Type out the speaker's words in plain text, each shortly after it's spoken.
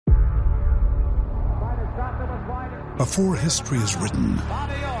Before history is written,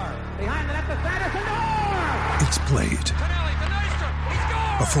 it's played.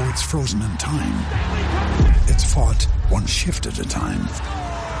 Before it's frozen in time, it's fought one shift at a time.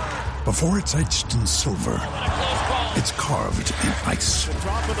 Before it's etched in silver, it's carved in ice.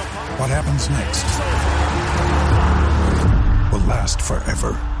 What happens next will last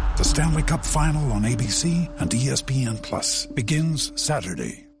forever. The Stanley Cup Final on ABC and ESPN Plus begins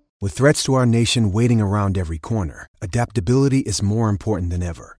Saturday. With threats to our nation waiting around every corner, adaptability is more important than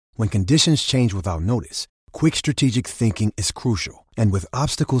ever. When conditions change without notice, quick strategic thinking is crucial. And with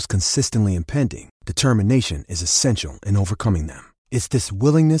obstacles consistently impending, determination is essential in overcoming them. It's this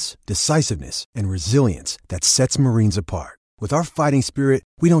willingness, decisiveness, and resilience that sets Marines apart. With our fighting spirit,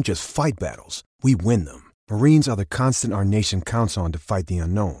 we don't just fight battles, we win them. Marines are the constant our nation counts on to fight the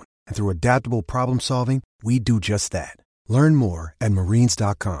unknown. And through adaptable problem solving, we do just that. Learn more at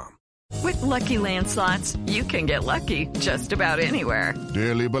marines.com. With Lucky Land Slots, you can get lucky just about anywhere.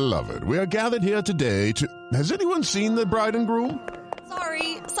 Dearly beloved, we are gathered here today to... Has anyone seen the bride and groom?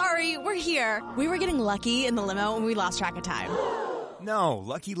 Sorry, we're here. We were getting lucky in the limo and we lost track of time. No,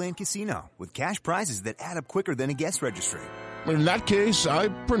 Lucky Land Casino, with cash prizes that add up quicker than a guest registry. In that case, I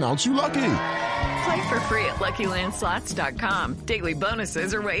pronounce you lucky. Play for free at LuckyLandSlots.com. Daily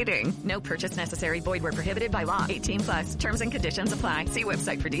bonuses are waiting. No purchase necessary. Void where prohibited by law. 18+. Terms and conditions apply. See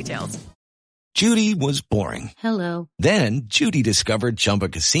website for details. Judy was boring. Hello. Then Judy discovered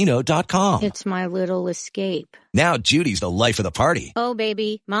ChumbaCasino.com. It's my little escape. Now Judy's the life of the party. Oh,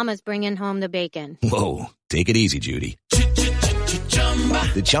 baby, mama's bringing home the bacon. Whoa, take it easy, Judy.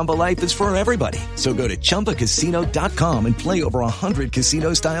 The Chumba life is for everybody. So go to ChumbaCasino.com and play over 100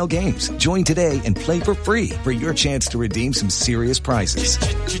 casino-style games. Join today and play for free for your chance to redeem some serious prizes.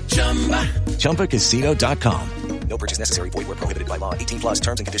 ChumbaCasino.com. No purchase necessary. Void where prohibited by law. 18+.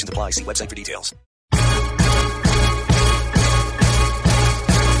 Terms and conditions apply. See website for details.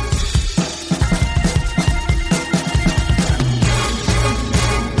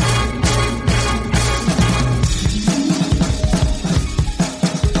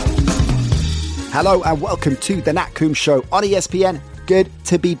 Hello and welcome to the Nat Coombs Show on ESPN. Good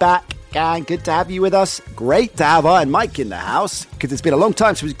to be back and good to have you with us. Great to have Iron Mike in the house because it's been a long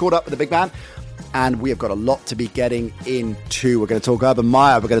time since we've caught up with the big man. And we have got a lot to be getting into. We're going to talk Urban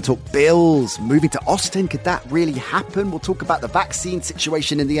Meyer. We're going to talk Bills moving to Austin. Could that really happen? We'll talk about the vaccine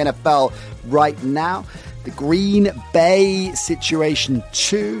situation in the NFL right now. The Green Bay situation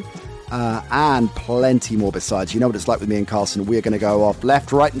too. And plenty more besides. You know what it's like with me and Carlson. We are going to go off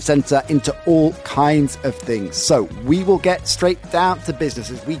left, right and centre into all kinds of things. So we will get straight down to business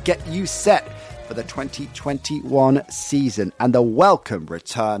as we get you set for the 2021 season and the welcome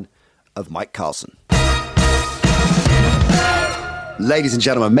return of Mike Carlson. Ladies and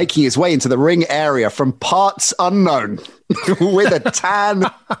gentlemen, making his way into the ring area from parts unknown with a tan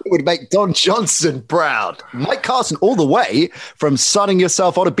that would make Don Johnson proud. Mike Carlson, all the way from sunning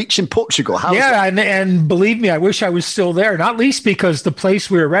yourself on a beach in Portugal. And believe me, I wish I was still there, not least because the place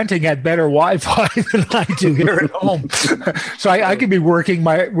we were renting had better Wi-Fi than I do here at home. So I could be working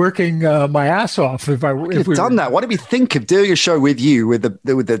my ass off if we done that. What did we think of doing a show with you with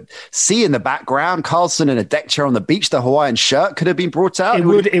the sea in the background, Carlson in a deck chair on the beach, the Hawaiian shirt could have been brought out? It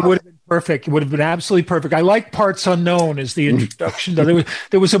would have been perfect. It would have been absolutely perfect. I like Parts Unknown as the introduction.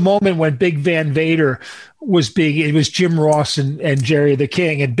 There was a moment when Big Van Vader it was Jim Ross and Jerry the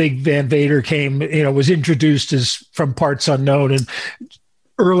King, and Big Van Vader came, was introduced as from Parts Unknown. And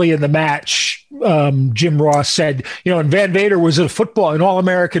early in the match, Jim Ross said, and Van Vader was an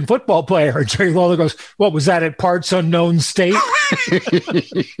All-American football player. And Jerry Lawler goes, what was that at Parts Unknown State?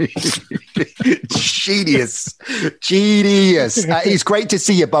 Genius. It's great to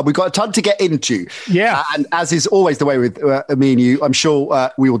see you, bub. We've got a ton to get into. Yeah. And as is always the way with me and you, I'm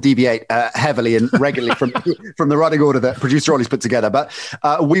sure we will deviate heavily and regularly from the running order that producer Ollie's put together. But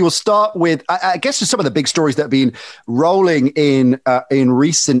we will start with, I guess, some of the big stories that have been rolling in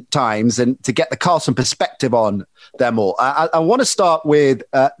recent times, and to get the Carlson perspective on them all. I want to start with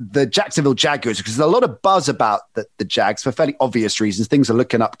the Jacksonville Jaguars, because there's a lot of buzz about the Jags for fairly obvious reasons. Things are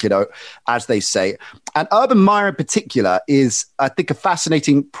looking up, kiddo, as they say. And Urban Meyer in particular is, I think, a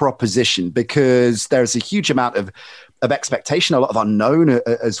fascinating proposition because there's a huge amount of expectation, a lot of unknown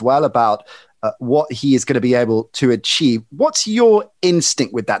as well about what he is going to be able to achieve. What's your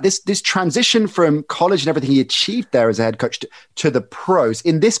instinct with that? This transition from college and everything he achieved there as a head coach to the pros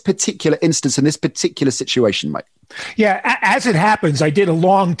in this particular instance, in this particular situation, Mike? Yeah, as it happens, I did a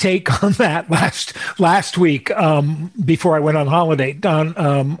long take on that last week before I went on holiday on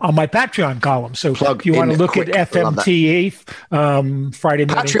my Patreon column. So if you want to look at FMTE Friday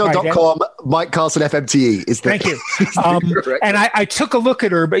morning, Patreon.com, Mike Carlson FMTE is the thank you. And I took a look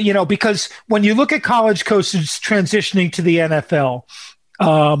at her, but because when you look at college coaches transitioning to the NFL,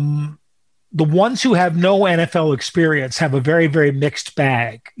 the ones who have no NFL experience have a very, very mixed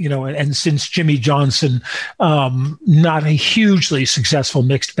bag, and since Jimmy Johnson, not a hugely successful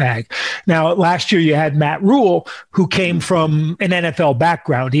mixed bag. Now, last year you had Matt Rule, who came from an NFL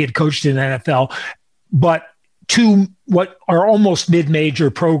background. He had coached in NFL, but to what are almost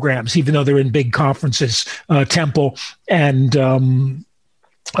mid-major programs, even though they're in big conferences, Temple and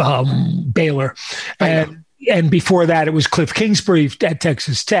Baylor. And before that, it was Cliff Kingsbury at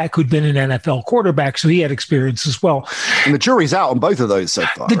Texas Tech, who'd been an NFL quarterback, so he had experience as well. And the jury's out on both of those so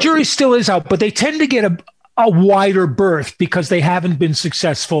far. The jury still is out, but they tend to get a wider berth because they haven't been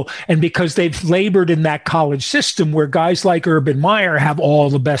successful and because they've labored in that college system where guys like Urban Meyer have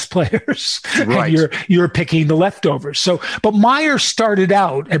all the best players. Right. And you're picking the leftovers. But Meyer started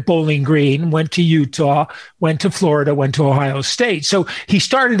out at Bowling Green, went to Utah, went to Florida, went to Ohio State. So he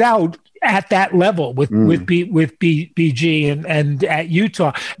started out at that level with BG and at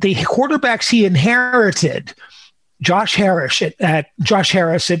Utah. The quarterbacks he inherited, Josh Harris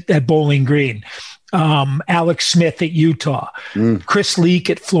at Bowling Green, Alex Smith at Utah, Chris Leak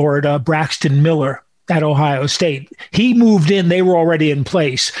at Florida, Braxton Miller at Ohio State. He moved in, they were already in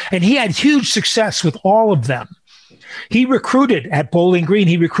place, and he had huge success with all of them. He recruited at Bowling Green.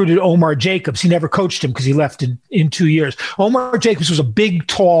 He recruited Omar Jacobs. He never coached him because he left in 2 years. Omar Jacobs was a big,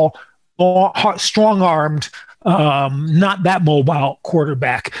 tall, strong-armed, not that mobile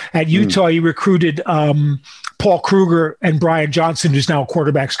quarterback. At Utah, he recruited Paul Kruger and Brian Johnson, who's now a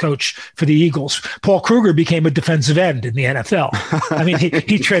quarterback's coach for the Eagles. Paul Kruger became a defensive end in the NFL. I mean,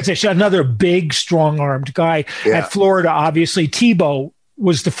 he transitioned, another big, strong-armed guy. Yeah. At Florida, obviously, Tebow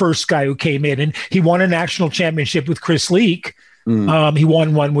was the first guy who came in, and he won a national championship with Chris Leak. He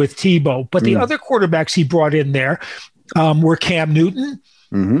won one with Tebow. But the other quarterbacks he brought in there were Cam Newton,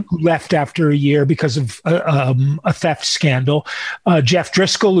 who left after a year because of a theft scandal. Jeff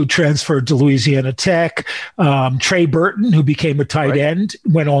Driscoll, who transferred to Louisiana Tech. Trey Burton, who became a tight end,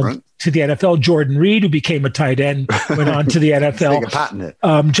 went on to the NFL. Jordan Reed, who became a tight end, went on to the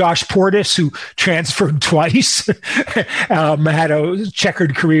NFL. Josh Portis, who transferred twice, had a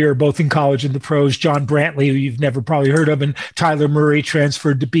checkered career both in college and the pros. John Brantley, who you've never probably heard of, and Tyler Murray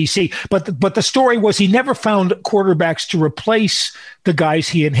transferred to BC. But the story was he never found quarterbacks to replace the guys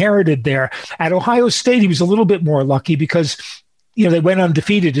he inherited there. At Ohio State, he was a little bit more lucky because they went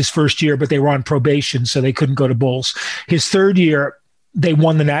undefeated his first year, but they were on probation, so they couldn't go to bowls. His third year, they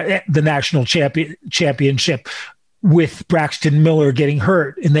won the national championship with Braxton Miller getting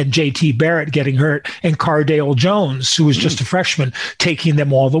hurt, and then J.T. Barrett getting hurt, and Cardale Jones, who was just a freshman, taking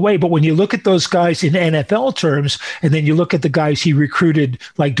them all the way. But when you look at those guys in NFL terms, and then you look at the guys he recruited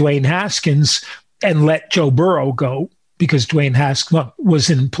like Dwayne Haskins and let Joe Burrow go because Dwayne Haskins was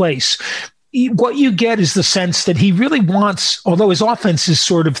in place, what you get is the sense that he really wants, although his offense is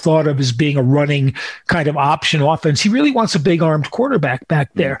sort of thought of as being a running kind of option offense, he really wants a big armed quarterback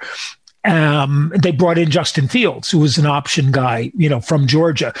back there. They brought in Justin Fields, who was an option guy, from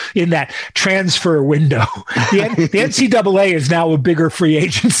Georgia in that transfer window. The NCAA is now a bigger free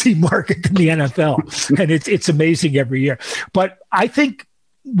agency market than the NFL, and it's amazing every year. But I think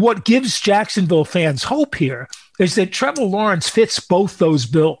what gives Jacksonville fans hope here is that Trevor Lawrence fits both those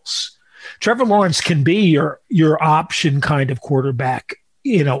bills. Trevor Lawrence can be your option kind of quarterback,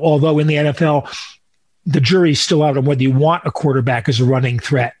 although in the NFL, the jury's still out on whether you want a quarterback as a running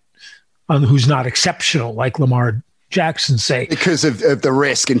threat who's not exceptional, like Lamar Jackson, say. Because of the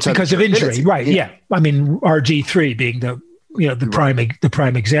risk in terms because of injury, right? Yeah. I mean, RG3 being the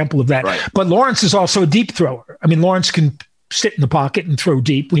prime example of that. Right. But Lawrence is also a deep thrower. I mean, Lawrence can sit in the pocket and throw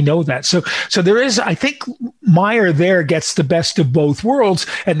deep. We know that. So there is, I think Meyer there gets the best of both worlds.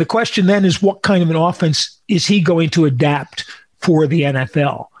 And the question then is, what kind of an offense is he going to adapt for the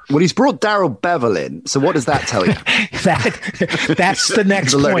NFL? Well, he's brought Darrell Bevel in. So what does that tell you? That's the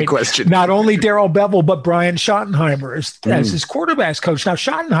next point. Question. Not only Darrell Bevel, but Brian Schottenheimer as his quarterbacks coach. Now,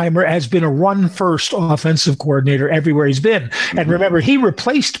 Schottenheimer has been a run-first offensive coordinator everywhere he's been. And remember, he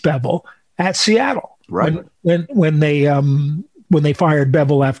replaced Bevel at Seattle. Right. When they fired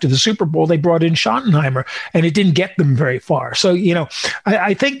Bevel after the Super Bowl, they brought in Schottenheimer, and it didn't get them very far. So,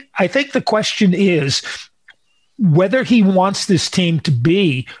 I think the question is, whether he wants this team to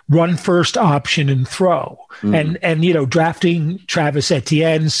be run first option and throw, and drafting Travis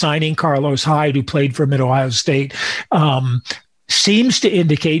Etienne, signing Carlos Hyde, who played for him at Ohio State, seems to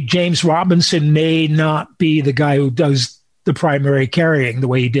indicate James Robinson may not be the guy who does the primary carrying the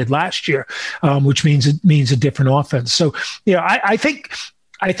way he did last year, which means a different offense. So, I think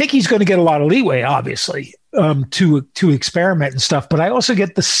he's going to get a lot of leeway, obviously, to experiment and stuff. But I also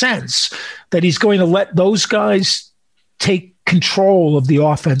get the sense that he's going to let those guys take control of the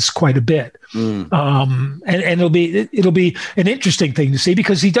offense quite a bit. And it'll be an interesting thing to see,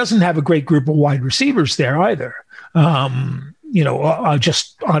 because he doesn't have a great group of wide receivers there either.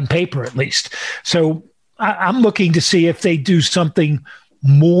 Just on paper at least. So I'm looking to see if they do something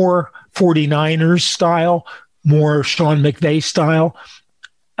more 49ers style, more Sean McVay style,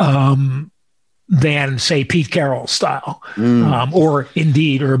 than, say, Pete Carroll style, or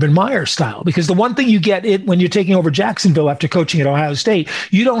indeed Urban Meyer style. Because the one thing you get when you're taking over Jacksonville after coaching at Ohio State,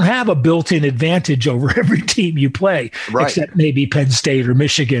 you don't have a built-in advantage over every team you play, except maybe Penn State or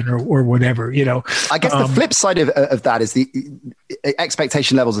Michigan or whatever. I guess the flip side of that is the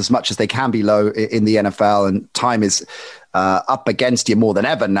expectation levels, as much as they can be low in the NFL, and time is up against you more than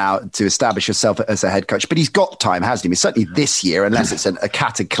ever now to establish yourself as a head coach. But he's got time, hasn't he? I mean, certainly this year, unless it's a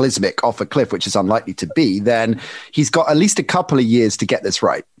cataclysmic off a cliff, which is unlikely to be, then he's got at least a couple of years to get this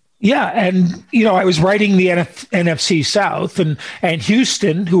right. Yeah, and I was writing the NFC South, and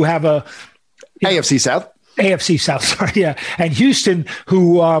Houston, who have a AFC South, sorry, yeah, and Houston,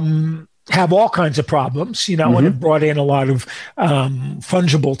 who have all kinds of problems, and have brought in a lot of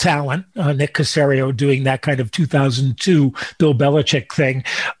fungible talent. Nick Caserio doing that kind of 2002 Bill Belichick thing.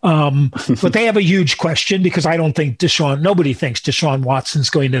 But they have a huge question, because I don't think nobody thinks Deshaun Watson's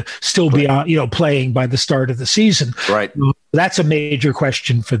going to still be, playing by the start of the season. Right. That's a major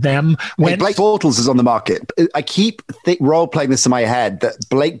question for them. When Blake Bortles is on the market, I keep role-playing this in my head that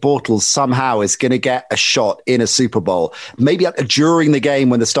Blake Bortles somehow is going to get a shot in a Super Bowl, maybe during the game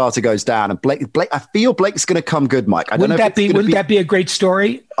when the starter goes down. And Blake, I feel Blake's going to come good, Mike. Wouldn't that be a great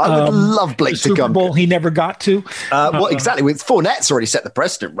story? I would love Blake to come. Super Bowl he never got to. Well, exactly. With Fournette's already set the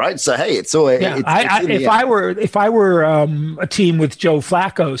precedent, right? So hey, it's all. Yeah, if I were a team with Joe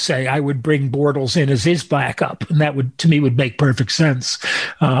Flacco, say, I would bring Bortles in as his backup, and that would make perfect sense.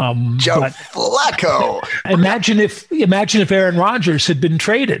 Joe Flacco. Imagine if Aaron Rodgers had been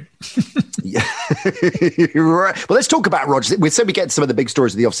traded. Yeah. Right. Well, let's talk about Rodgers. We said we get to some of the big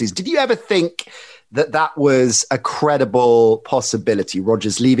stories of the offseason. Did you ever think that was a credible possibility,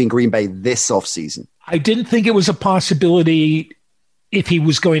 Rodgers leaving Green Bay this offseason? I didn't think it was a possibility if he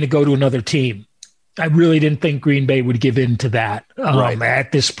was going to go to another team. I really didn't think Green Bay would give in to that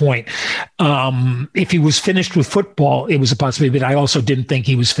at this point. If he was finished with football, it was a possibility, but I also didn't think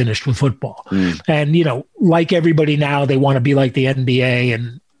he was finished with football. And, like everybody now, they want to be like the NBA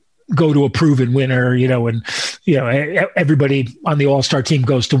and go to a proven winner, everybody on the All-Star team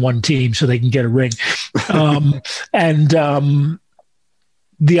goes to one team so they can get a ring.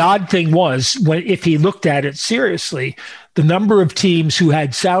 The odd thing was, if he looked at it seriously, the number of teams who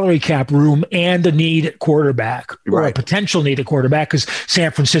had salary cap room and a need at quarterback, or a potential need at quarterback, because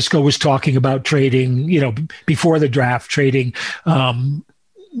San Francisco was talking about trading, before the draft, trading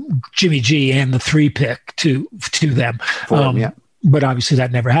Jimmy G and the 3 pick to them. But obviously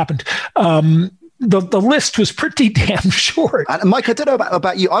that never happened. The list was pretty damn short. And Mike, I don't know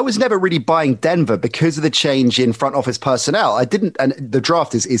about you. I was never really buying Denver because of the change in front office personnel. I didn't, and the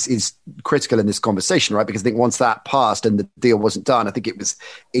draft is critical in this conversation, right? Because I think once that passed and the deal wasn't done, I think it was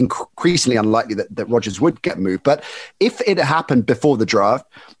increasingly unlikely that Rodgers would get moved. But if it happened before the draft,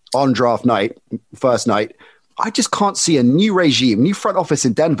 on draft night, first night, I just can't see a new regime, new front office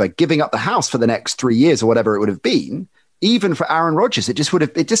in Denver giving up the house for the next 3 years or whatever it would have been. Even for Aaron Rodgers, it just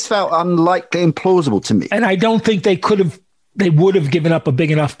felt unlikely and implausible to me. And I don't think they would have given up a big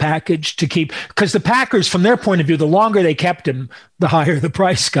enough package to keep, because the Packers, from their point of view, the longer they kept him, the higher the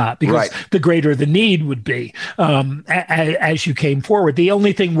price got, because the greater the need would be as you came forward. The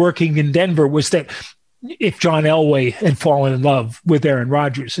only thing working in Denver was that if John Elway had fallen in love with Aaron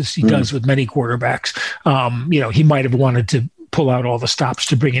Rodgers, as he does with many quarterbacks, he might have wanted to pull out all the stops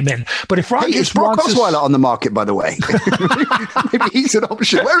to bring him in. But if Rodgers is Brock Osweiler on the market, by the way? Maybe he's an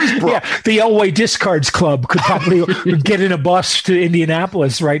option. Where is Brock? Yeah, the Elway Discards Club could probably get in a bus to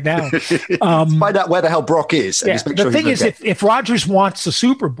Indianapolis right now. Find out where the hell Brock is. Yeah. The thing is, if Rodgers wants a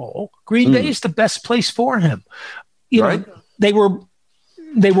Super Bowl, Green Bay is the best place for him. You know, they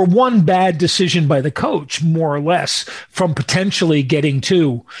were one bad decision by the coach, more or less, from potentially getting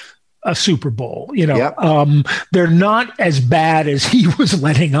to a Super Bowl. They're not as bad as he was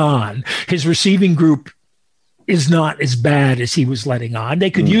letting on. His receiving group is not as bad as he was letting on.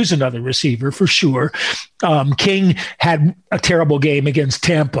 They could use another receiver for sure. King had a terrible game against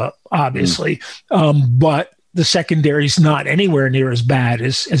Tampa, obviously, but the secondary is not anywhere near as bad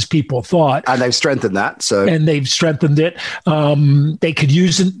as people thought, and they've strengthened that. And they've strengthened it. They could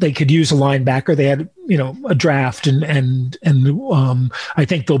use a linebacker. They had a draft, and I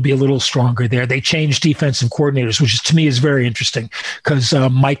think they'll be a little stronger there. They changed defensive coordinators, which to me is very interesting because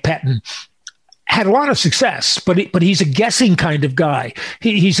Mike Pettin had a lot of success, but he's a guessing kind of guy.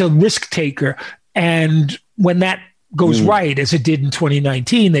 He's a risk taker, and when that goes right, as it did in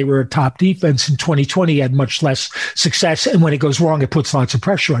 2019. They were a top defense. In 2020, had much less success. And when it goes wrong, it puts lots of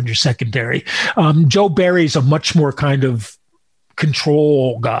pressure on your secondary. Joe Barry's a much more kind of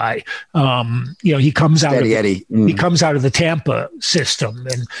control guy. He comes out he comes out of the Tampa system,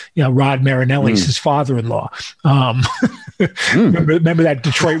 and Rod Marinelli's his father-in-law. Remember that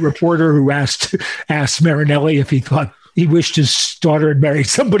Detroit reporter who asked Marinelli if he thought he wished his daughter had married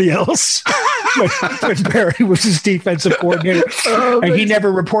somebody else when Barry was his defensive coordinator, and he never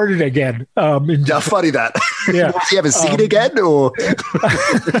reported again. How funny that. Yeah. Was he ever seen again? Or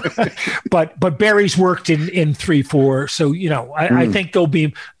but Barry's worked in 3-4, so I think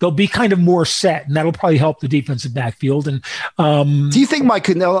they'll be kind of more set, and that'll probably help the defensive backfield. And do you think, Mike,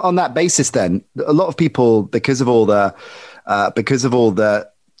 on that basis, then a lot of people, because of all the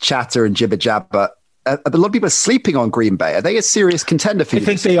chatter and jibber jabber, a lot of people are sleeping on Green Bay. Are they a serious contender for you? I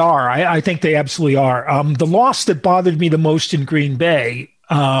think they are. I think they absolutely are. The loss that bothered me the most in Green Bay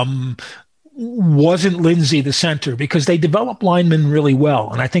wasn't Lindsey, the center, because they develop linemen really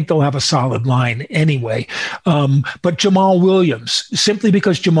well, and I think they'll have a solid line anyway. But Jamal Williams, simply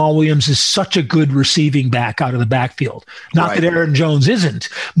because Jamal Williams is such a good receiving back out of the backfield. Not that Aaron Jones isn't,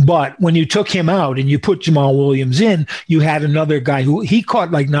 but when you took him out and you put Jamal Williams in, you had another guy who he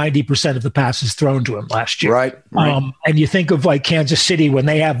caught like 90% of the passes thrown to him last year. Right. And you think of like Kansas City when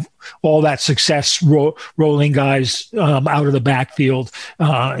they have all that success rolling guys out of the backfield,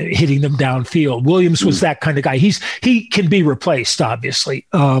 hitting them downfield. Williams was that kind of guy. He can be replaced, obviously,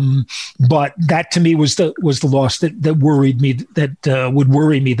 but that to me was the loss that worried me. That would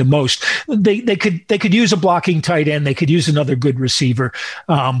worry me the most. They could use a blocking tight end. They could use another good receiver,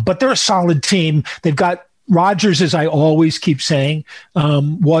 but they're a solid team. They've got Rodgers, as I always keep saying,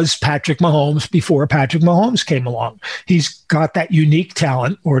 was Patrick Mahomes before Patrick Mahomes came along. He's got that unique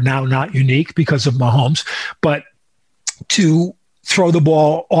talent, or now not unique because of Mahomes, but to throw the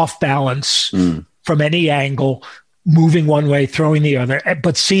ball off balance from any angle, moving one way, throwing the other,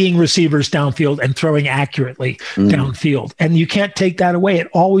 but seeing receivers downfield and throwing accurately downfield. And you can't take that away. It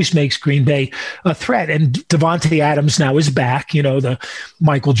always makes Green Bay a threat. And Devontae Adams now is back, the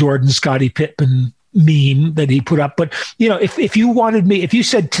Michael Jordan, Scottie Pippen meme that he put up. But if you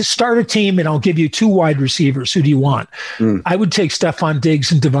said to start a team and I'll give you 2 wide receivers, who do you want? I would take Stephon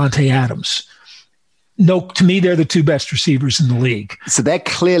Diggs and Devontae Adams. No, to me, they're the 2 best receivers in the league. So they're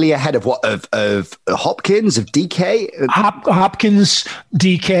clearly ahead of of Hopkins, of DK? Hopkins,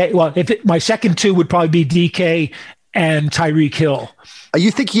 DK. Well, my second 2 would probably be DK and Tyreek Hill. Are you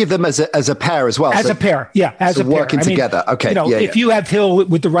thinking of them as a pair as well? As a pair, yeah. As a pair. Working together. Okay. If you have Hill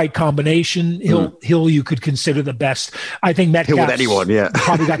with the right combination, Hill you could consider the best. I think Metcalf's Hill with anyone,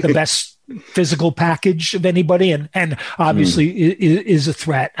 probably got the best physical package of anybody, and obviously is a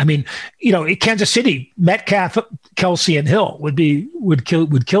threat. I mean, Kansas City, Metcalf, Kelsey, and Hill would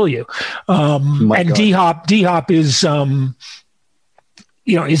kill you. And D-Hop is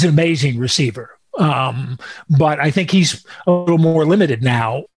is an amazing receiver. But I think he's a little more limited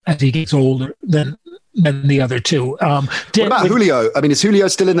now as he gets older than the other 2. What about Julio? I mean, is Julio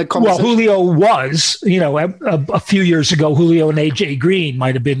still in the conversation? Well, Julio was, a few years ago, Julio and AJ Green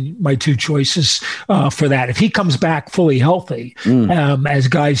might have been my 2 choices for that. If he comes back fully healthy, as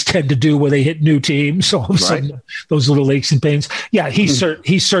guys tend to do when they hit new teams, all of a sudden those little aches and pains. Yeah,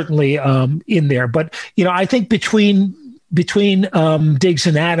 he's certainly in there. But, I think between Diggs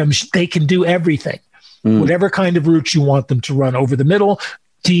and Adams, they can do everything. Whatever kind of routes you want them to run, over the middle,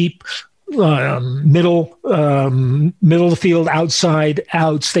 deep, middle of the field, outside,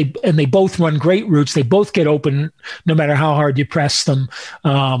 outs. They both run great routes. They both get open no matter how hard you press them.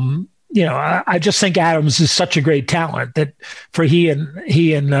 I just think Adams is such a great talent that for he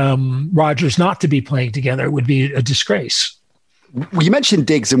and Rodgers not to be playing together would be a disgrace. Well, you mentioned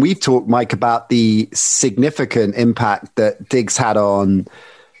Diggs, and we've talked, Mike, about the significant impact that Diggs had on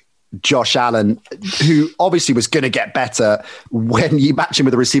Josh Allen, who obviously was going to get better when you match him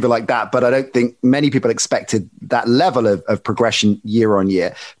with a receiver like that. But I don't think many people expected that level of progression year on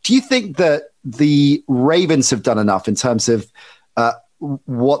year. Do you think that the Ravens have done enough in terms of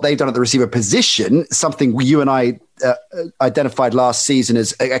what they've done at the receiver position, something you and I identified last season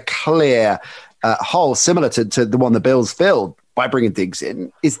as a clear hole similar to the one the Bills filled by bringing Diggs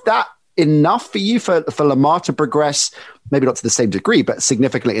in. Is that enough for you for Lamar to progress, maybe not to the same degree, but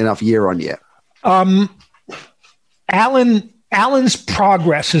significantly enough year on year? Allen's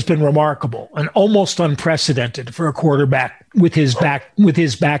progress has been remarkable and almost unprecedented for a quarterback with his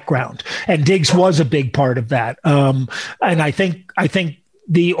background. And Diggs was a big part of that. And I think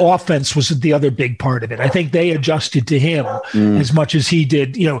the offense was the other big part of it. I think they adjusted to him as much as he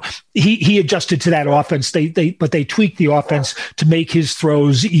did. He adjusted to that offense. But they tweaked the offense to make his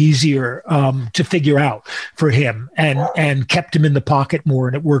throws easier to figure out for him, and kept him in the pocket more,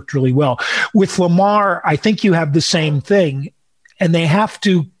 and it worked really well. With Lamar, I think you have the same thing, and they have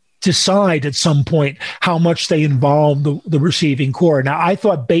to decide at some point how much they involve the receiving core. Now, I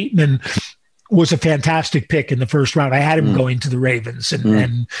thought Bateman was a fantastic pick in the first round. I had him going to the Ravens,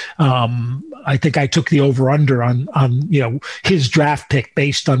 and I think I took the over/under on his draft pick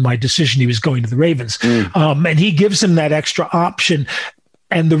based on my decision he was going to the Ravens. And he gives him that extra option.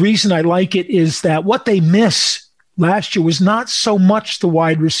 And the reason I like it is that what they miss last year was not so much the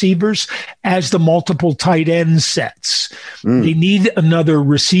wide receivers as the multiple tight end sets. They need another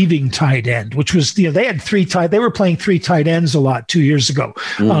receiving tight end, which was, they had they were playing 3 tight ends a lot 2 years ago.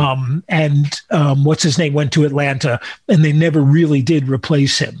 What's his name went to Atlanta, and they never really did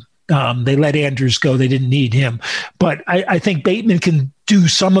replace him. They let Andrews go. They didn't need him. But I think Bateman can do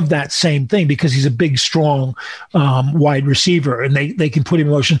some of that same thing because he's a big, strong wide receiver, and they can put him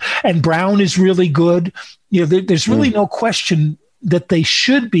in motion. And Brown is really good. There's really no question that they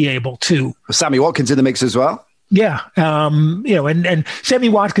should be able to. Sammy Watkins in the mix as well. Yeah. And Sammy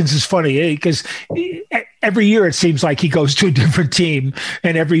Watkins is funny because every year it seems like he goes to a different team,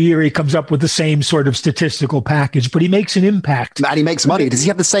 and every year he comes up with the same sort of statistical package, but he makes an impact. And he makes money. Does he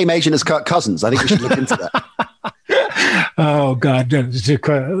have the same agent as Kirk Cousins? I think we should look into that. Oh God!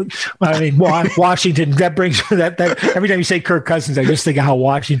 I mean, Washington. That brings that. Every time you say Kirk Cousins, I just think of how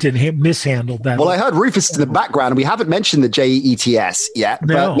Washington mishandled that. Well, I heard Rufus in the background, and we haven't mentioned the JETS yet,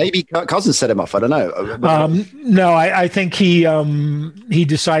 but maybe Kirk Cousins set him off. I don't know. No, I think he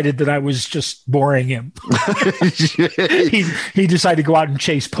decided that I was just boring him. he decided to go out and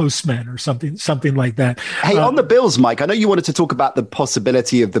chase postmen or something like that. Hey, on the Bills, Mike, I know you wanted to talk about the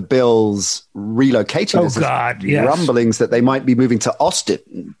possibility of the Bills relocating. Oh God, yes. Rumblings that they might be moving to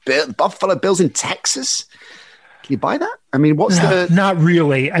Austin. Buffalo Bills in Texas. Can you buy that? I mean, not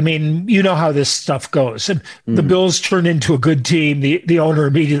really. I mean, you know how this stuff goes. And the Bills turn into a good team. The owner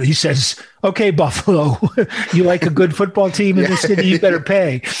immediately says, "Okay, Buffalo, you like a good football team in the city? You better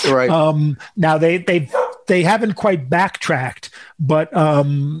pay." Right. Now they haven't quite backtracked, but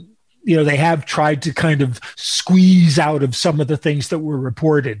they have tried to kind of squeeze out of some of the things that were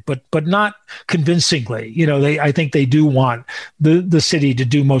reported, but not convincingly. I think they do want the city to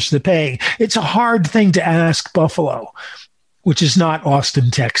do most of the paying. It's a hard thing to ask Buffalo, which is not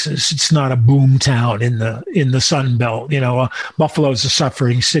Austin, Texas. It's not a boom town in the Sun Belt. Buffalo is a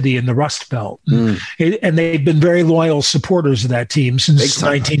suffering city in the Rust Belt, and they've been very loyal supporters of that team since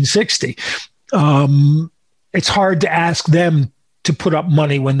 1960. It's hard to ask them to put up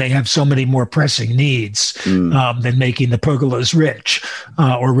money when they have so many more pressing needs than making the pergolas rich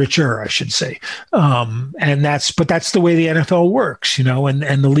or richer, I should say. But that's the way the NFL works, and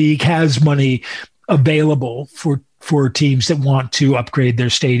the league has money available for teams that want to upgrade their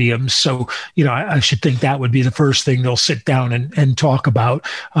stadiums. So, I should think that would be the first thing they'll sit down and talk about.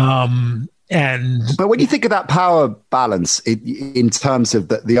 But when you think of that power balance in terms of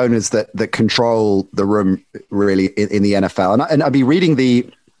the owners that control the room really in the NFL, and I'll be reading the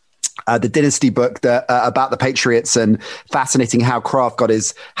Dynasty book about the Patriots, and fascinating how Kraft got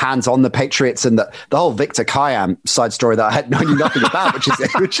his hands on the Patriots, and the whole Victor Kiam side story that I knew nothing about, which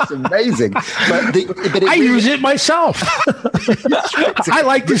is amazing. But I use it myself. I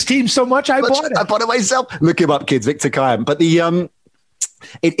like this team so much, I bought it. I bought it myself. Look him up, kids, Victor Kiam. But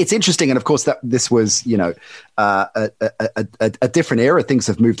it's interesting, and of course that this was, a different era. Things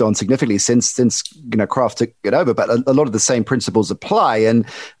have moved on significantly since Kraft took it over, but a lot of the same principles apply. And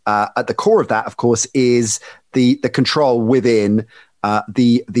at the core of that, of course, is the control within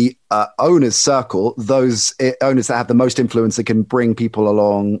the owners' circle, those owners that have the most influence that can bring people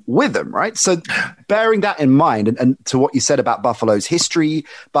along with them, right? So bearing that in mind, and to what you said about Buffalo's history,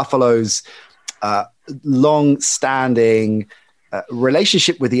 Buffalo's long-standing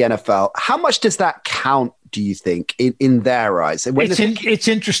relationship with the NFL, how much does that count, do you think, in their eyes? It's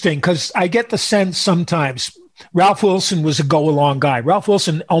interesting because I get the sense sometimes Ralph Wilson was a go-along guy. Ralph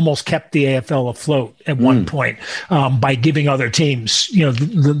Wilson almost kept the AFL afloat at one point by giving other teams,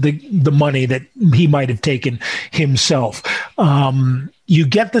 the money that he might have taken himself. You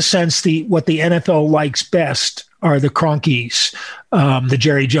get the sense what the NFL likes best are the Cronkies, the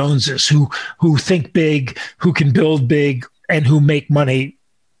Jerry Joneses, who think big, who can build big, and who make money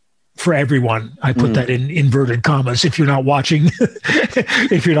for everyone. I put that in inverted commas. If you're not watching,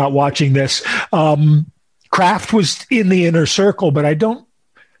 this, Kraft was in the inner circle, but I don't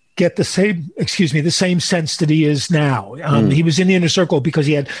get the same sense that he is now. He was in the inner circle because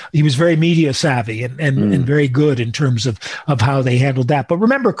he was very media savvy and very good in terms of how they handled that. But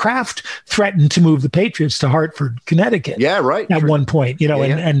remember, Kraft threatened to move the Patriots to Hartford, Connecticut. Yeah, right. At one point,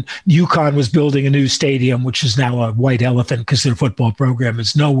 and UConn was building a new stadium, which is now a white elephant because their football program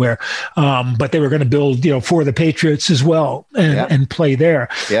is nowhere. But they were going to build, for the Patriots as well and play there.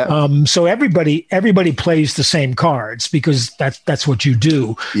 Yeah. So everybody plays the same cards because that's what you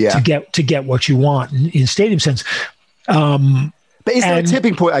do. Yeah. To get what you want in stadium sense. But is there a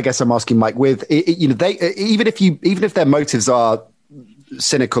tipping point? I guess I'm asking Mike. With they even if their motives are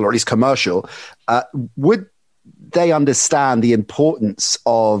cynical or at least commercial, would they understand the importance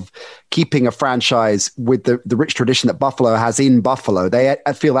of keeping a franchise with the rich tradition that Buffalo has in Buffalo?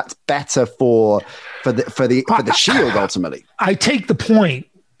 I feel that's better for the Shield ultimately. I take the point,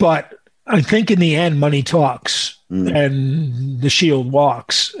 but I think in the end, money talks. And the Shield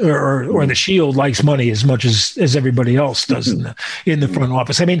walks, or the Shield likes money as much as everybody else does in the front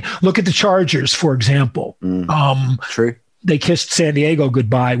office. I mean, look at the Chargers, for example. True. They kissed San Diego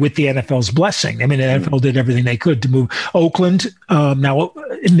goodbye with the NFL's blessing. I mean, the NFL did everything they could to move Oakland. Now,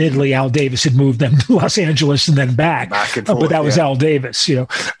 admittedly, Al Davis had moved them to Los Angeles and then back and forth, but that was Al Davis,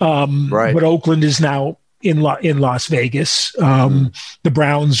 Right. But Oakland is now in Las Vegas. The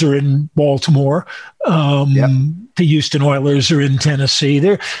Browns are in Baltimore. The Houston Oilers are in Tennessee.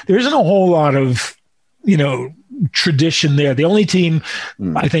 There isn't a whole lot of, tradition there. The only team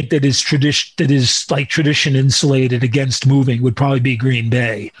I think that is tradition insulated against moving would probably be Green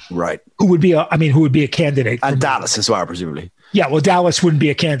Bay. Right. Who would be a candidate. And Dallas as well, presumably. Yeah, well, Dallas wouldn't be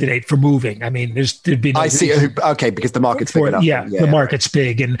a candidate for moving. I mean, there'd be no reason. Okay, because the market's big enough. Yeah, the market's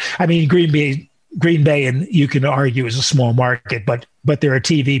big. And I mean, Green Bay, and you can argue is a small market, but they're a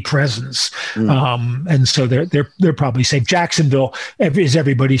TV presence, and so they're probably safe. Jacksonville is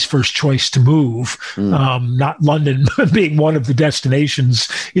everybody's first choice to move, not London being one of the destinations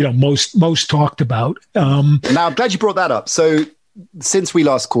most talked about. Now, I'm glad you brought that up. So, since we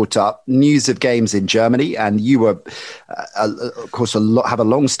last caught up, news of games in Germany, and you were, of course, have a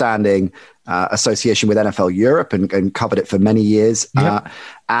long-standing association with NFL Europe and covered it for many years. Yep.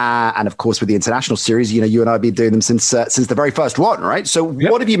 And of course, with the international series, you and I have been doing them since the very first one, right? So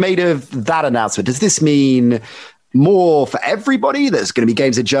What have you made of that announcement? Does this mean more for everybody? There's going to be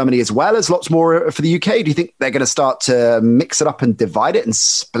games in Germany as well as lots more for the UK. Do you think they're going to start to mix it up and divide it and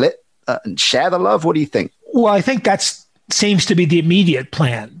split and share the love? What do you think? Well, I think seems to be the immediate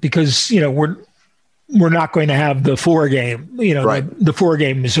plan because, we're not going to have the 4 game, right. The 4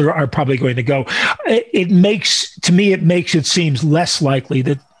 games are probably going to go. It makes it seems less likely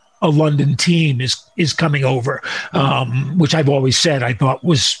that a London team is coming over, which I've always said I thought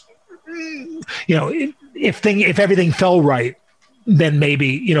was, if everything fell right, then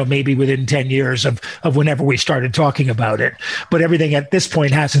maybe within 10 years of whenever we started talking about it. But everything at this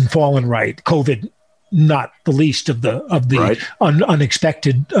point hasn't fallen right. COVID, not the least of the right.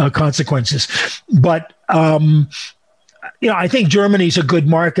 Unexpected consequences. But, I think Germany's a good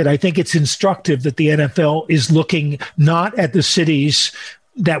market. I think it's instructive that the NFL is looking not at the cities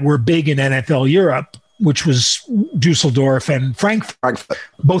that were big in NFL Europe, which was Dusseldorf and Frankfurt,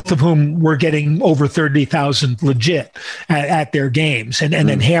 both of whom were getting over 30,000 legit at their games. And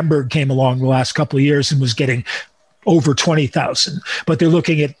then Hamburg came along the last couple of years and was getting over 20,000. But they're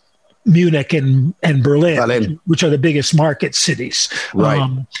looking at Munich and Berlin, which are the biggest market cities. Right.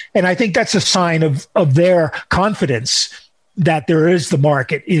 And I think that's a sign of their confidence that there is the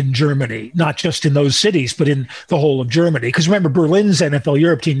market in Germany, not just in those cities, but in the whole of Germany. Because remember, Berlin's NFL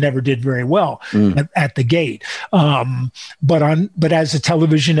Europe team never did very well at the gate. But as a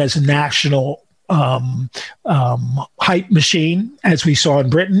television, as a national hype machine, as we saw in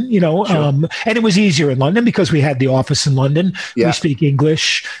Britain, sure. And it was easier in London because we had the office in London. Yeah. We speak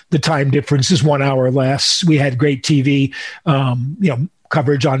English. The time difference is 1 hour less. We had great TV,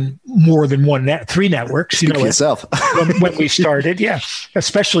 coverage on more than 3 networks. Speak for yourself. when we started, yeah,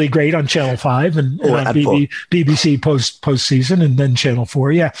 especially great on Channel 5 and on BBC postseason, and then Channel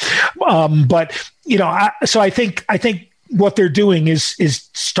 4, yeah. So I think what they're doing is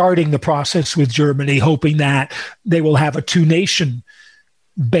starting the process with Germany, hoping that they will have a 2-nation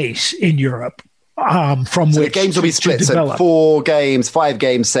base in Europe. From so which the games will be split. So 4 games, 5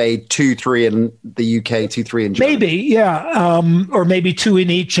 games, say 2-3 in the UK, 2-3 in Germany. Maybe, yeah, or maybe 2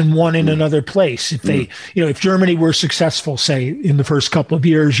 in each and 1 in another place. If they, if Germany were successful, say in the first couple of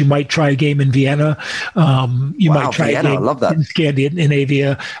years, you might try a game in Vienna. You might try Vienna, a game I love that. in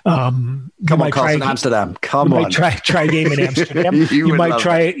Scandinavia. Come on, Carlson, Amsterdam. Come on, try a game in Amsterdam. you might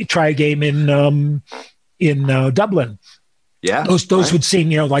try a game in Dublin. Yeah, those would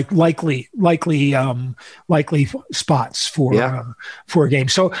seem like likely spots for a game.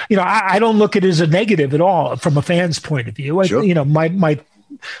 So I don't look at it as a negative at all from a fan's point of view. Sure.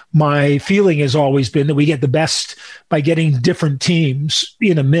 My feeling has always been that we get the best by getting different teams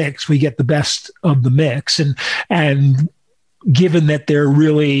in a mix. We get the best of the mix, and given that they're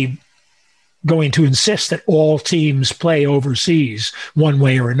really going to insist that all teams play overseas one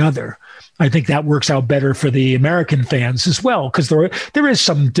way or another, I think that works out better for the American fans as well, because there is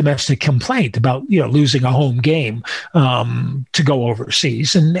some domestic complaint about losing a home game to go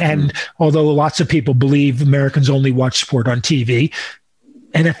overseas, and although lots of people believe Americans only watch sport on TV,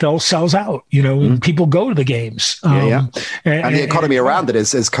 NFL sells out, and people go to the games. And the economy around it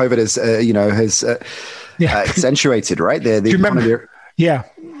as COVID has accentuated, right? The economy. Yeah.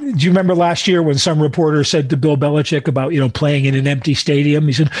 Do you remember last year when some reporter said to Bill Belichick about, playing in an empty stadium?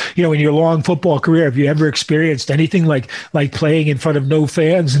 He said, in your long football career, have you ever experienced anything like playing in front of no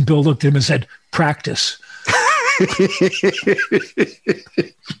fans? And Bill looked at him and said, practice.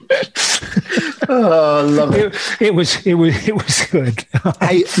 Oh, I love it. It was good.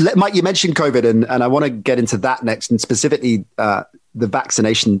 Hey, Mike, you mentioned COVID, and I want to get into that next, and specifically the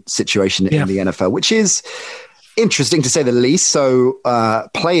vaccination situation in the NFL, which is interesting to say the least. So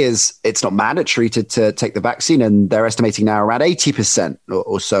players, it's not mandatory to take the vaccine, and they're estimating now around 80%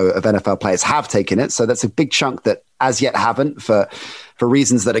 or so of NFL players have taken it. So that's a big chunk that as yet haven't, for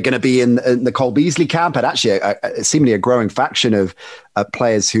reasons that are going to be in the Cole Beasley camp, and actually seemingly a growing faction of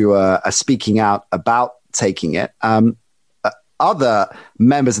players who are speaking out about taking it. Other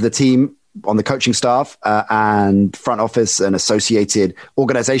members of the team on the coaching staff and front office and associated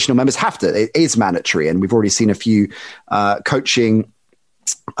organizational members have to. It is mandatory. And we've already seen a few coaching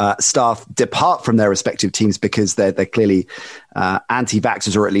staff depart from their respective teams because they're clearly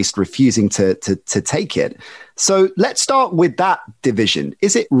anti-vaxxers, or at least refusing to take it. So let's start with that division.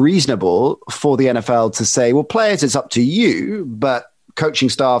 Is it reasonable for the NFL to say, well, players, it's up to you, but coaching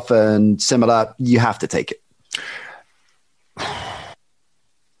staff and similar, you have to take it?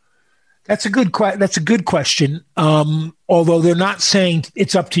 That's a good question. Although they're not saying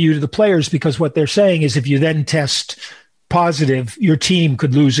it's up to you to the players, because what they're saying is if you then test positive, your team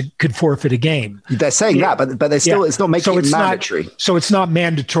could forfeit a game. They're saying that, but they still it's not making it mandatory. So it's not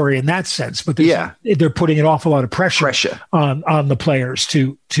mandatory in that sense. But they're putting an awful lot of pressure on the players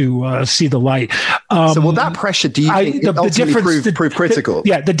to see the light. So will that pressure, do you think ultimately prove critical?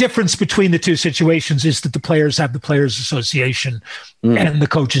 The difference between the two situations is that the players have the Players Association and the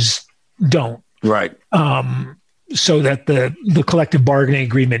coaches don't. Right. So that the collective bargaining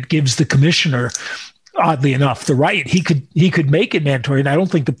agreement gives the commissioner, oddly enough, the right. He could make it mandatory, and I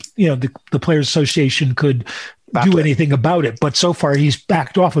don't think the Players Association could do anything about it. But so far, he's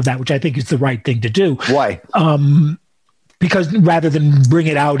backed off of that, which I think is the right thing to do. Why? Because rather than bring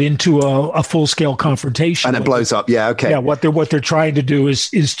it out into a full-scale confrontation, and it blows up. Yeah, okay. Yeah, what they're trying to do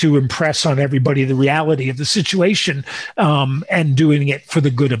is to impress on everybody the reality of the situation, and doing it for the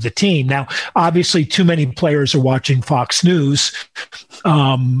good of the team. Now, obviously, too many players are watching Fox News,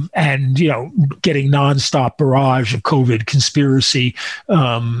 and getting nonstop barrage of COVID conspiracy,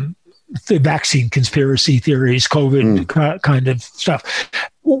 the vaccine conspiracy theories, COVID kind of stuff.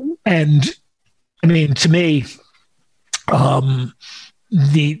 And I mean, to me,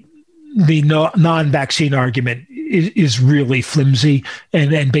 the non-vaccine argument is really flimsy,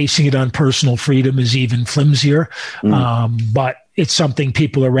 and basing it on personal freedom is even flimsier. But it's something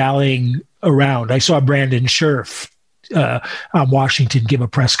people are rallying around. I saw Brandon Scherf on Washington give a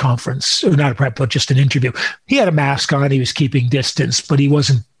press conference, or not a press, but just an interview. He had a mask on. He was keeping distance, but he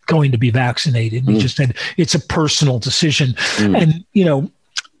wasn't going to be vaccinated. He just said it's a personal decision. And,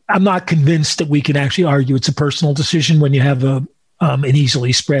 I'm not convinced that we can actually argue it's a personal decision when you have an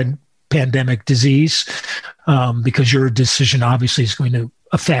easily spread pandemic disease, because your decision obviously is going to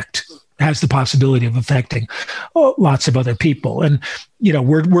has the possibility of affecting lots of other people. And,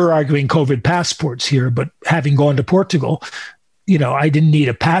 we're arguing COVID passports here, but having gone to Portugal, I didn't need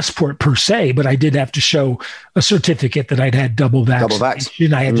a passport per se, but I did have to show a certificate that I'd had double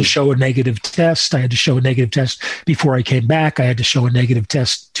vaccination. I had to show a negative test. I had to show a negative test before I came back. I had to show a negative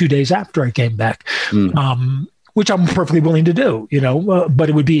test 2 days after I came back, which I'm perfectly willing to do, but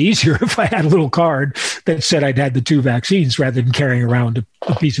it would be easier if I had a little card that said I'd had the 2 vaccines rather than carrying around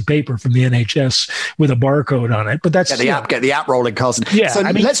a piece of paper from the NHS with a barcode on it. But that's get the app rolling, Carlson. Yeah, so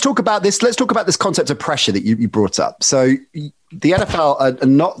let's talk about this. Let's talk about this concept of pressure that you brought up. So the NFL are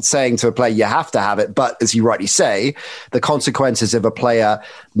not saying to a player you have to have it, but as you rightly say, the consequences of a player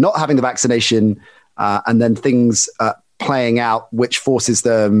not having the vaccination and then things playing out, which forces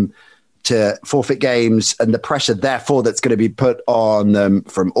them to forfeit games, and the pressure, therefore, that's going to be put on them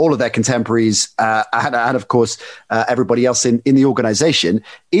from all of their contemporaries and of course, everybody else in the organization.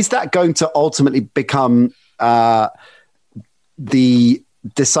 Is that going to ultimately become the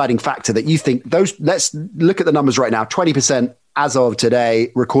deciding factor that you think let's look at the numbers right now, 20% as of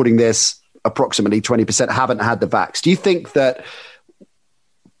today, recording this, approximately 20% haven't had the vax. Do you think that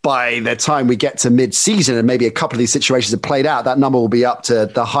by the time we get to mid-season and maybe a couple of these situations have played out, that number will be up to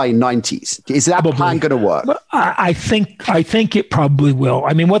the high 90s? Is that plan going to work? I think it probably will.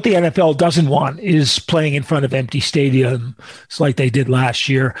 I mean, what the NFL doesn't want is playing in front of empty stadiums like they did last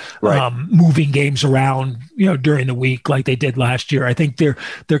year, right. Moving games around, during the week like they did last year. I think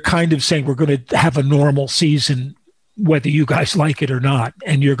they're kind of saying we're going to have a normal season whether you guys like it or not,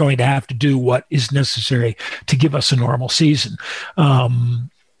 and you're going to have to do what is necessary to give us a normal season.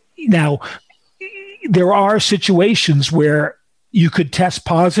 Now, there are situations where you could test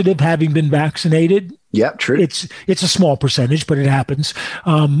positive having been vaccinated. Yeah, true. It's a small percentage, but it happens.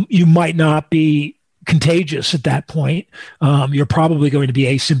 You might not be contagious at that point. You're probably going to be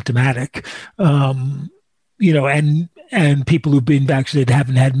asymptomatic. And people who've been vaccinated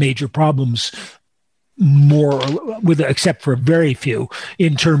haven't had major problems except for very few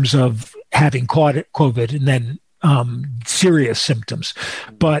in terms of having caught COVID and then serious symptoms.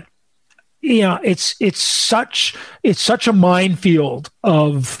 But it's such a minefield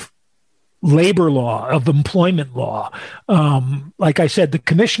of labor law, of employment law. Like I said, the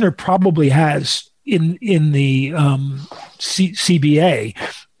commissioner probably has in the CBA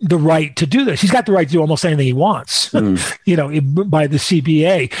the right to do this. He's got the right to do almost anything he wants. By the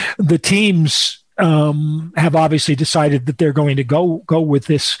CBA, the teams have obviously decided that they're going to go with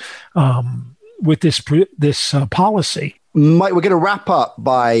this policy. Mike, we're going to wrap up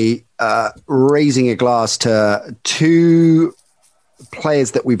by raising a glass to 2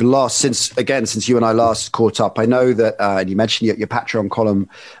 players that we've lost since you and I last caught up. I know that, and you mentioned your Patreon column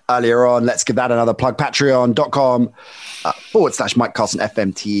earlier on. Let's give that another plug. Patreon.com / Mike Carlson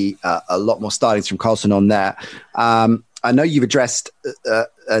FMT. A lot more startings from Carlson on there. I know you've addressed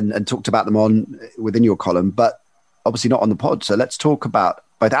and talked about them within your column, but obviously not on the pod. So let's talk about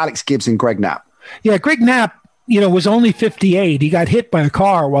both Alex Gibbs and Greg Knapp. Yeah, Greg Knapp, was only 58. He got hit by a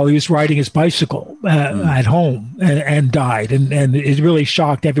car while he was riding his bicycle at home and died. And it really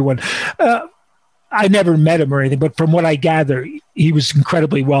shocked everyone. I never met him or anything, but from what I gather, he was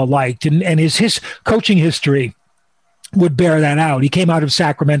incredibly well liked. And his coaching history would bear that out. He came out of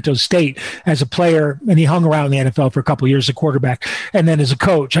Sacramento State as a player, and he hung around the NFL for a couple of years as a quarterback, and then as a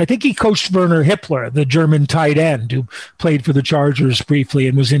coach. I think he coached Werner Hippler, the German tight end who played for the Chargers briefly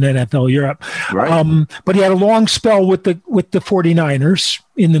and was in NFL Europe. Right. But he had a long spell with the 49ers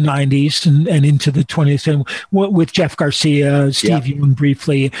in the 90s and into the 20th century with Jeff Garcia, Steve Young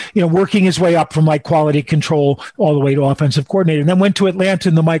briefly, working his way up from like quality control all the way to offensive coordinator, and then went to Atlanta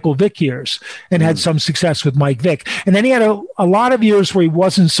in the Michael Vick years and had some success with Mike Vick. And then he had a lot of years where he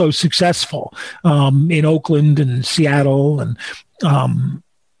wasn't so successful in Oakland and Seattle and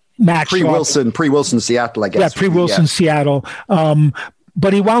Matt pre-Wilson Seattle, I guess. Yeah, pre-Wilson Seattle.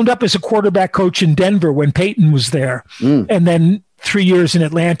 But he wound up as a quarterback coach in Denver when Peyton was there. And then 3 years in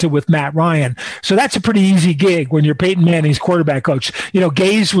Atlanta with Matt Ryan. So that's a pretty easy gig when you're Peyton Manning's quarterback coach.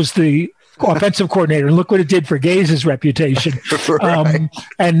 Gaze was the offensive coordinator, and look what it did for Gaze's reputation. Right.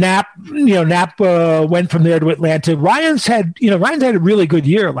 And Knapp went from there to Atlanta. Ryan's had a really good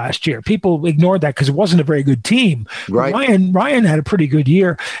year last year. People ignored that because it wasn't a very good team. Right. Ryan had a pretty good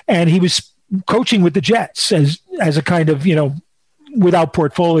year, and he was coaching with the Jets as a kind of, without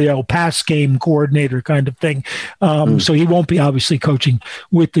portfolio, pass game coordinator kind of thing. So he won't be obviously coaching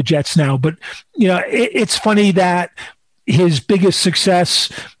with the Jets now. But, it's funny that his biggest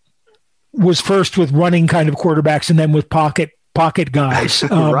success was first with running kind of quarterbacks and then with pocket pocket guys.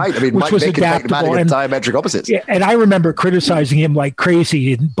 Right. I mean, which Mike was Vick and Peyton Manning are diametric opposites. Yeah, and I remember criticizing him like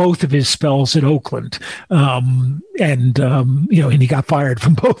crazy in both of his spells at Oakland. And he got fired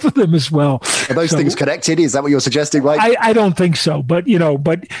from both of them as well. Are those things connected? Is that what you're suggesting, Mike? I don't think so, but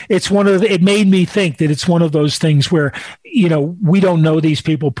it's it made me think that it's one of those things where, we don't know these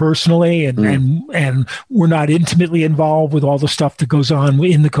people personally and we're not intimately involved with all the stuff that goes on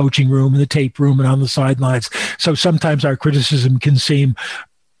in the coaching room, in the tape room, and on the sidelines. So sometimes our criticism can seem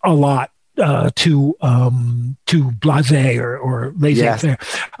a lot too blasé or laissez-faire.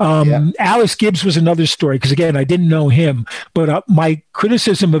 Alex Gibbs was another story because, again, I didn't know him, but my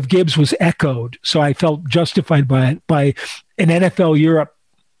criticism of Gibbs was echoed, so I felt justified by it, by an NFL Europe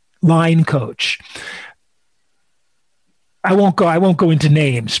line coach. I won't go into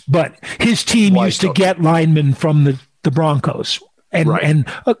names, but his team used to get linemen from the Broncos. And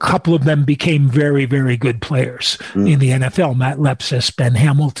a couple of them became very, very good players in the NFL. Matt Lepsis, Ben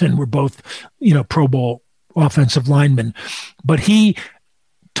Hamilton were both, Pro Bowl offensive linemen. But he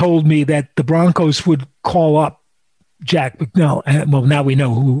told me that the Broncos would call up Jack McNell. Well, now we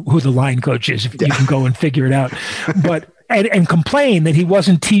know who the line coach is, if you can go and figure it out. But and complain that he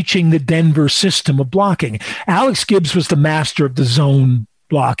wasn't teaching the Denver system of blocking. Alex Gibbs was the master of the zone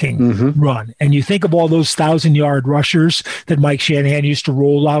blocking run. And you think of all those 1,000-yard rushers that Mike Shanahan used to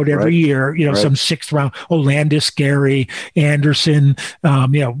roll out every year, some sixth round, Landis, Gary, Anderson,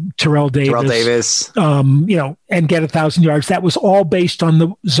 Terrell Davis, and get 1,000 yards. That was all based on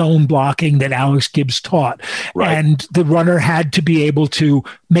the zone blocking that Alex Gibbs taught. Right. And the runner had to be able to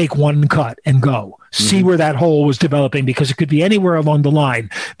make one cut and go. See where that hole was developing, because it could be anywhere along the line,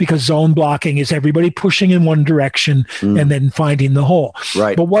 because zone blocking is everybody pushing in one direction and then finding the hole.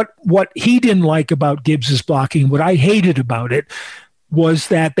 Right. But what he didn't like about Gibbs's blocking, what I hated about it, was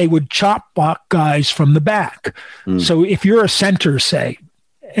that they would chop block guys from the back. So if you're a center, say,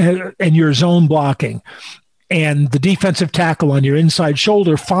 and you're zone blocking, and the defensive tackle on your inside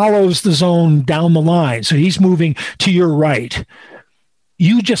shoulder follows the zone down the line, so he's moving to your right,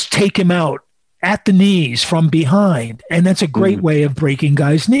 you just take him out at the knees from behind. And that's a great way of breaking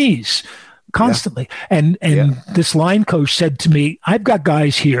guys' knees constantly. And this line coach said to me, I've got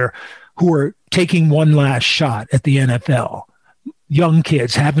guys here who are taking one last shot at the NFL. Young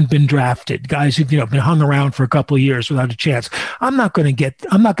kids, haven't been drafted, guys who've been hung around for a couple of years without a chance. I'm not going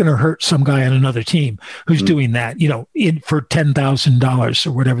to hurt some guy on another team who's doing that, for $10,000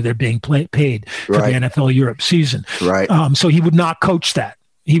 or whatever they're being paid for the NFL Europe season. Right. So he would not coach that.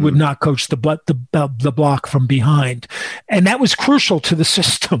 He would not coach the block from behind. And that was crucial to the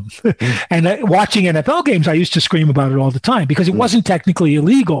system. And watching NFL games, I used to scream about it all the time, because it wasn't technically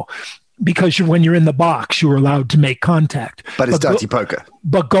illegal, because when you're in the box, you're allowed to make contact. But it's dirty poker.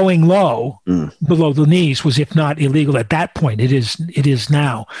 But going low, below the knees, was, if not illegal at that point, it is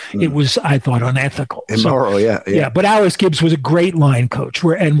now. It was, I thought, unethical. Immoral, yeah. But Alex Gibbs was a great line coach,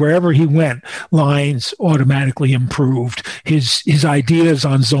 and wherever he went, lines automatically improved. His ideas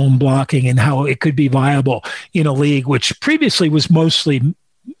on zone blocking and how it could be viable in a league which previously was mostly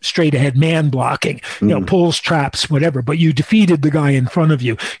straight ahead man blocking, pulls, traps, whatever, but you defeated the guy in front of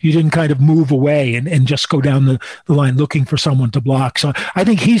you. You didn't kind of move away and just go down the line looking for someone to block. So I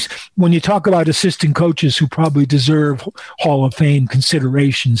think when you talk about assistant coaches who probably deserve Hall of Fame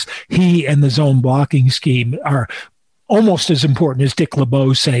considerations, he and the zone blocking scheme are almost as important as Dick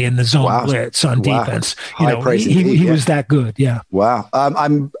LeBeau, say, in the zone blitz on defense. He was that good. Yeah. Wow.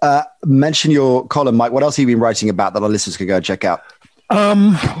 I'm mention your column, Mike. What else have you been writing about that our listeners could go and check out?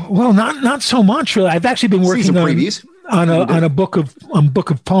 Well, not so much really. I've actually been working on a book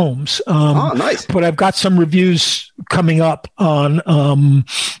of poems. Nice. But I've got some reviews coming up on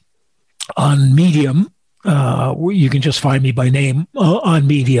Medium. You can just find me by name on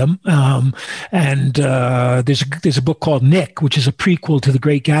Medium. And there's a book called Nick, which is a prequel to The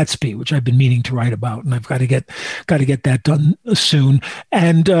Great Gatsby, which I've been meaning to write about, and I've got to get that done soon.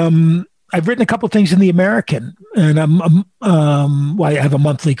 And I've written a couple of things in The American, and I have a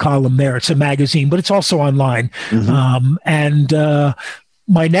monthly column there. It's a magazine, but it's also online. And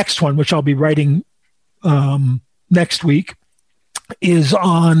my next one, which I'll be writing next week, is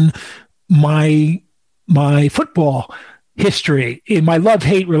on my football history, in my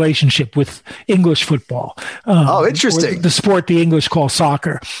love-hate relationship with English football. Interesting. The sport the English call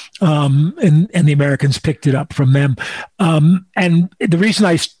soccer, and the Americans picked it up from them. And the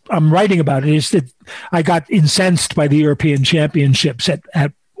reason I'm writing about it is that I got incensed by the European Championships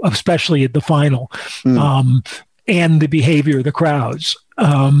at especially at the final, and the behavior of the crowds.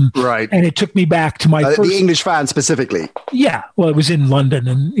 Right. And it took me back to my first... The English fans specifically. Yeah. Well, it was in London,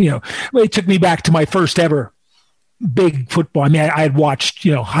 and it took me back to my first ever big football. I mean, I had watched,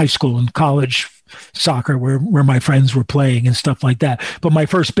 high school and college soccer where my friends were playing and stuff like that. But my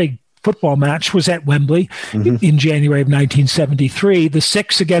first big football match was at Wembley in January of 1973, the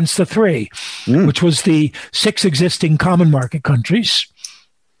 6 against the 3, which was the 6 existing common market countries,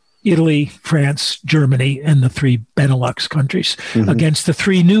 Italy, France, Germany, and the 3 Benelux countries, against the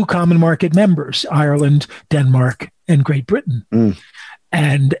 3 new common market members, Ireland, Denmark, and Great Britain.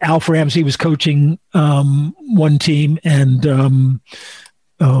 And Alf Ramsey was coaching one team, and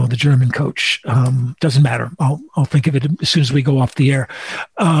the German coach. Doesn't matter. I'll think of it as soon as we go off the air.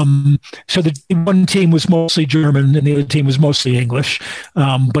 So the one team was mostly German and the other team was mostly English.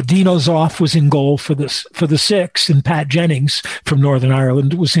 But Dino Zoff was in goal for the 6, and Pat Jennings from Northern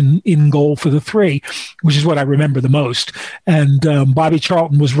Ireland was in goal for the 3, which is what I remember the most. And Bobby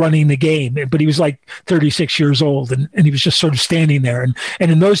Charlton was running the game, but he was like 36 years old, and he was just sort of standing there. And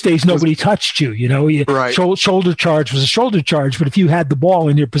in those days, nobody touched you. Right. Shoulder charge was a shoulder charge, but if you had the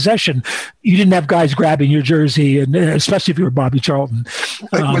ball in your possession, you didn't have guys grabbing your jersey, and especially if you were Bobby Charlton.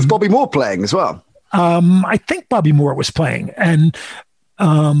 Was Bobby Moore playing as well? I think Bobby Moore was playing, and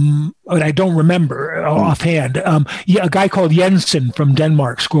I don't remember offhand. A guy called Jensen from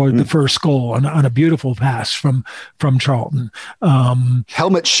Denmark scored the first goal on a beautiful pass from Charlton.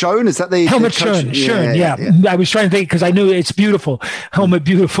 Helmut Schoen, is that the Helmut Schoen? Yeah. I was trying to think because I knew it's beautiful. Helmut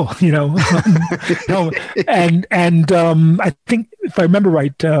beautiful, and I think if I remember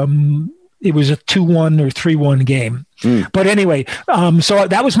right, it was a 2-1 or 3-1 game. But anyway, so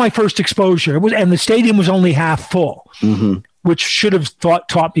that was my first exposure. And the stadium was only half full. Which should have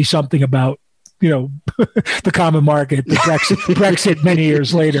taught me something about, the common market, the Brexit many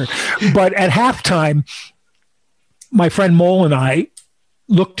years later. But at halftime, my friend Mole and I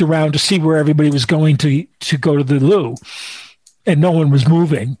looked around to see where everybody was going to go to the loo, and no one was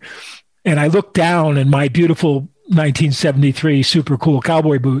moving. And I looked down, and my beautiful 1973 super cool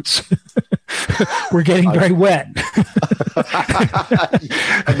cowboy boots were getting very wet.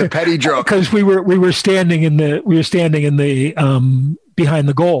 And the penny drop, because we were standing in the behind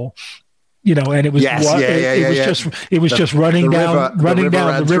the goal, and it was it was just running down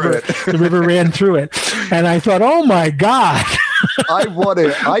the river. The river ran through it, and I thought, oh my God.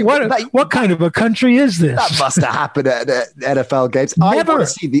 What kind of a country is this? That must have happened at NFL games. Never. I want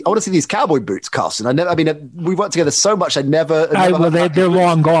to see these cowboy boots, Carlson. We worked together so much. They're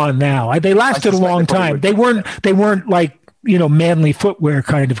long gone now. They lasted a long time. They weren't like manly footwear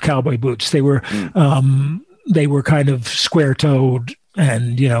kind of cowboy boots. They were kind of square toed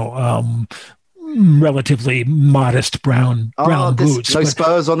and relatively modest brown boots. No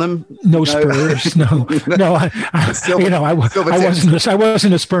spurs on them. No spurs. No. I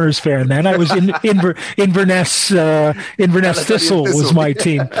wasn't a Spurs fan then. I was Inverness Thistle was my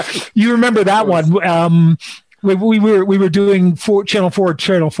team. You remember that one? We were doing Channel 4,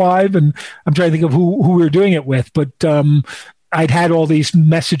 Channel 5, and I'm trying to think of who we were doing it with, but I'd had all these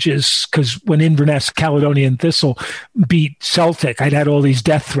messages because when Inverness, Caledonia, and Thistle beat Celtic, I'd had all these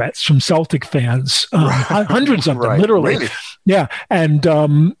death threats from Celtic fans, hundreds of them, literally. Really? Yeah,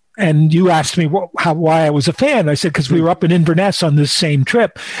 and you asked me why I was a fan. I said because we were up in Inverness on this same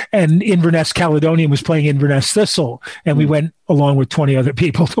trip, and Inverness, Caledonia was playing Inverness Thistle, and we went along with 20 other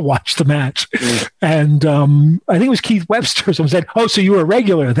people to watch the match. And I think it was Keith Webster. Someone said, "Oh, so you were a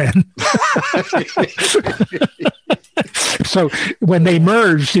regular then?" So when they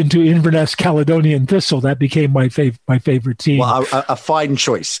merged into Inverness, Caledonia, and Thistle, that became my favorite team. Well, a fine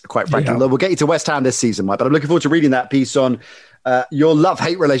choice, quite frankly. Yeah. We'll get you to West Ham this season, Mike, but I'm looking forward to reading that piece on your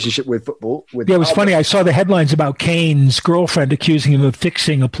love-hate relationship with football. It was funny. I saw the headlines about Kane's girlfriend accusing him of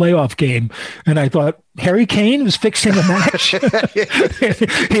fixing a playoff game, and I thought, Harry Kane was fixing a match?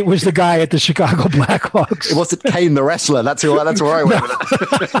 It was the guy at the Chicago Blackhawks. It wasn't Kane the wrestler. That's where I went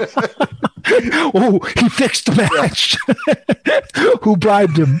with it. Oh, he fixed the match. Who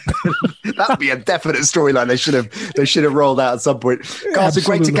bribed him? That would be a definite storyline. They should have rolled out at some point. Carlson,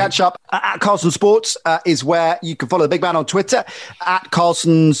 great to catch up. At Carlson Sports is where you can follow the big man on Twitter at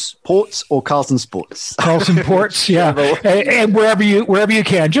Carlson's Ports or Carlson Sports. Carlson Ports, yeah. And wherever you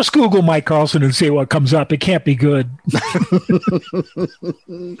can, just Google Mike Carlson and see what comes up. It can't be good. I'm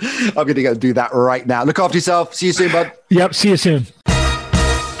going to go do that right now. Look after yourself. See you soon, bud. Yep. See you soon.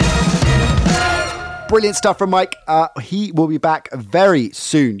 Brilliant stuff from Mike. He will be back very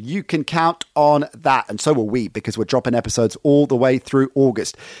soon. You can count on that. And so will we, because we're dropping episodes all the way through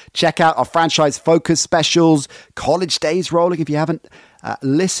August. Check out our franchise focus specials, College Days rolling if you haven't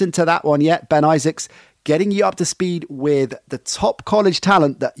listened to that one yet. Ben Isaacs getting you up to speed with the top college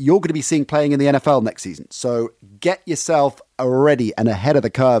talent that you're going to be seeing playing in the NFL next season. So get yourself ready and ahead of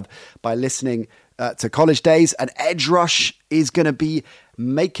the curve by listening to college days, and Edge Rush is going to be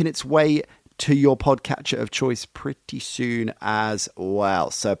making its way to your podcatcher of choice pretty soon as well.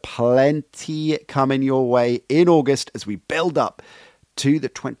 So plenty coming your way in August as we build up to the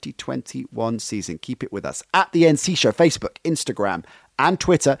 2021 season. Keep it with us at the NC Show, Facebook, Instagram, and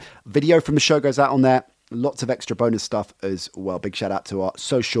Twitter. Video from the show goes out on there. Lots of extra bonus stuff as well. Big shout out to our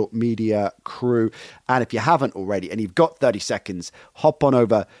social media crew. And if you haven't already and you've got 30 seconds, hop on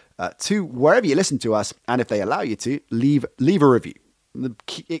over to wherever you listen to us. And if they allow you to, leave a review.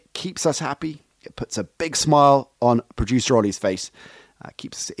 It keeps us happy. It puts a big smile on producer Ollie's face.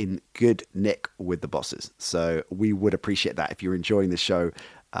 Keeps us in good nick with the bosses. So we would appreciate that. If you're enjoying the show,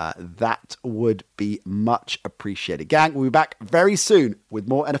 that would be much appreciated. Gang, we'll be back very soon with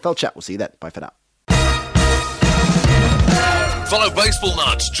more NFL chat. We'll see you then. Bye for now. Follow Baseball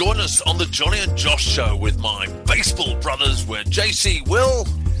Nuts. Join us on the Johnny and Josh Show with my baseball brothers, where JC will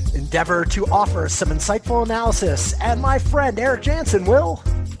endeavor to offer some insightful analysis, and my friend Eric Jansen will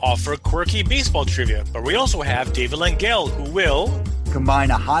offer quirky baseball trivia. But we also have David Langell, who will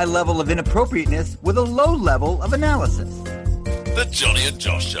combine a high level of inappropriateness with a low level of analysis. The Johnny and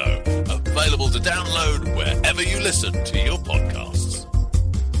Josh Show, available to download wherever you listen to your podcasts.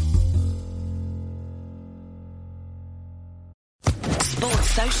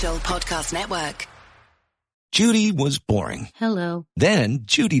 Sports Social Podcast Network. Judy was boring. Hello. Then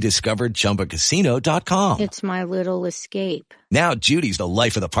Judy discovered ChumbaCasino.com. It's my little escape. Now Judy's the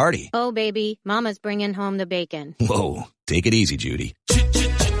life of the party. Oh, baby, mama's bringing home the bacon. Whoa, take it easy, Judy.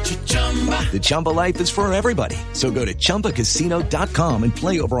 The Chumba life is for everybody. So go to ChumbaCasino.com and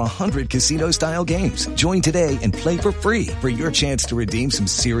play over 100 casino-style games. Join today and play for free for your chance to redeem some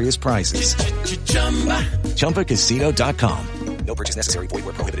serious prizes. ChumbaCasino.com. No purchase necessary. Void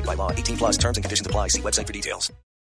where prohibited by law. 18+ terms and conditions apply. See website for details.